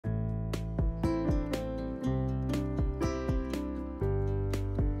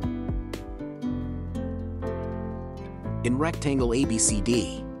In rectangle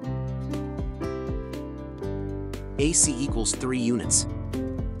ABCD, AC equals 3 units.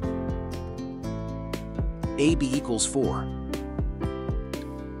 AB equals 4.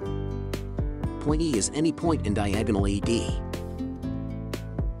 Point E is any point in diagonal AD.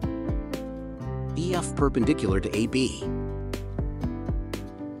 EF perpendicular to AB.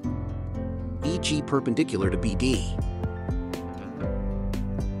 EG perpendicular to BD.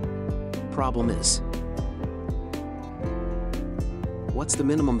 Problem is, what's the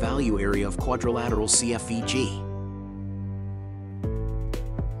minimum value area of quadrilateral CFEG?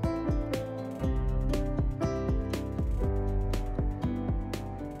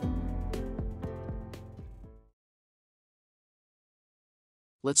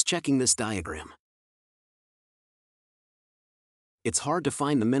 Let's checking this diagram. It's hard to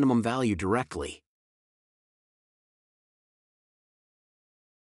find the minimum value directly.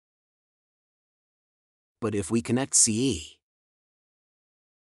 But if we connect CE,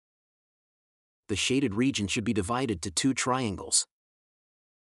 the shaded region should be divided to 2 triangles.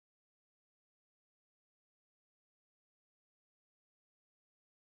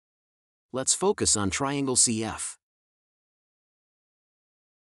 Let's focus on triangle CF.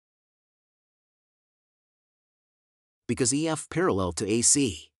 Because EF parallel to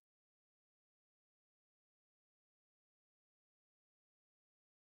AC.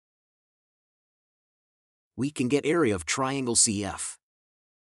 We can get area of triangle CF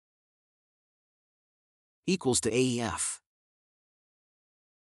equals to AEF.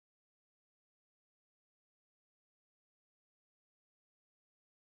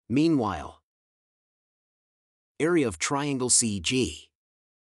 Meanwhile, area of triangle CG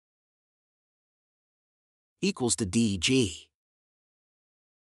equals to DG.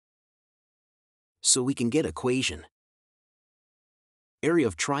 So we can get equation. Area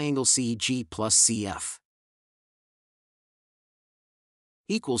of triangle CG plus CF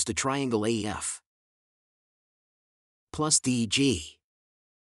equals to triangle AF plus DG.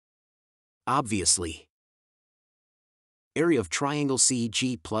 Obviously, area of triangle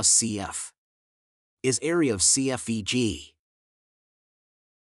CG plus CF is area of CFEG.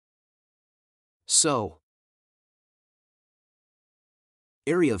 So,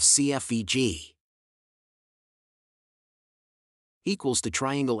 area of CFEG equals to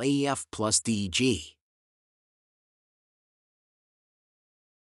triangle AEF plus DG.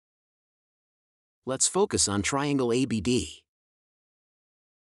 Let's focus on triangle ABD.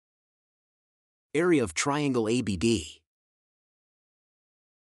 Area of triangle ABD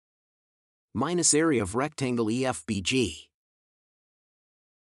minus area of rectangle EFBG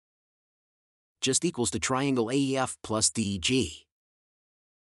just equals to triangle AEF plus DG.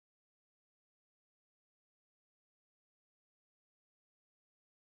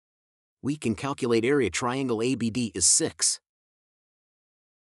 We can calculate area triangle ABD is 6.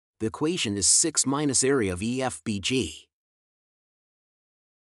 The equation is 6 minus area of EFBG.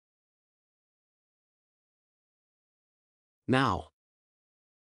 Now,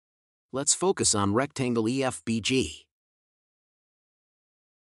 let's focus on rectangle EFBG.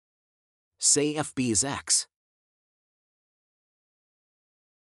 Say FB is X.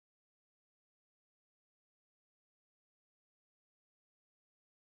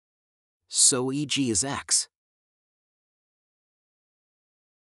 So EG is X.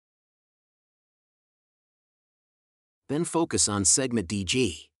 Then focus on segment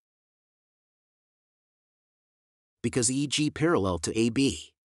DG. Because EG parallel to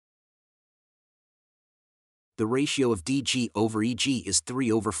AB. The ratio of DG over EG is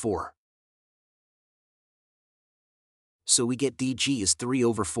 3/4. So we get DG is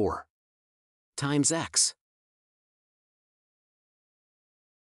 3/4 times X.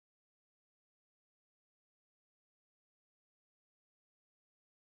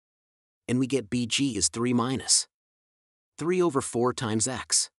 And we get BG is 3 minus 3/4 times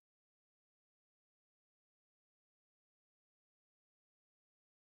X.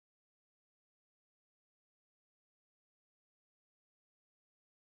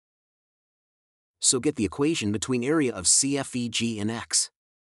 So get the equation between area of CFEG and X.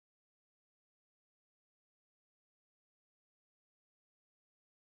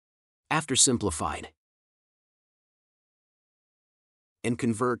 After simplified and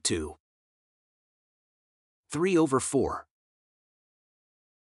convert to 3/4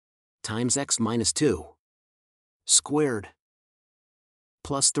 times X minus 2 squared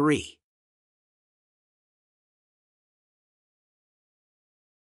plus 3.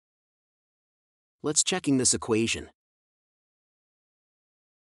 Let's checking this equation.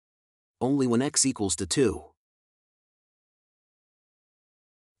 Only when X equals to 2.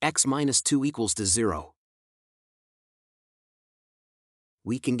 X minus 2 equals to 0.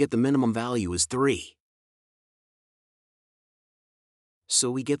 we can get the minimum value is 3.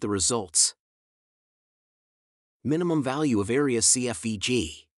 So we get the results. Minimum value of area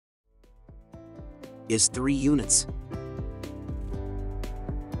CFEG is 3 units.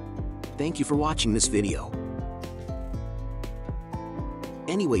 Thank you for watching this video.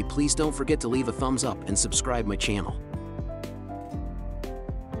 Anyway, please don't forget to leave a thumbs up and subscribe my channel.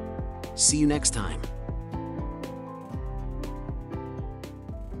 See you next time.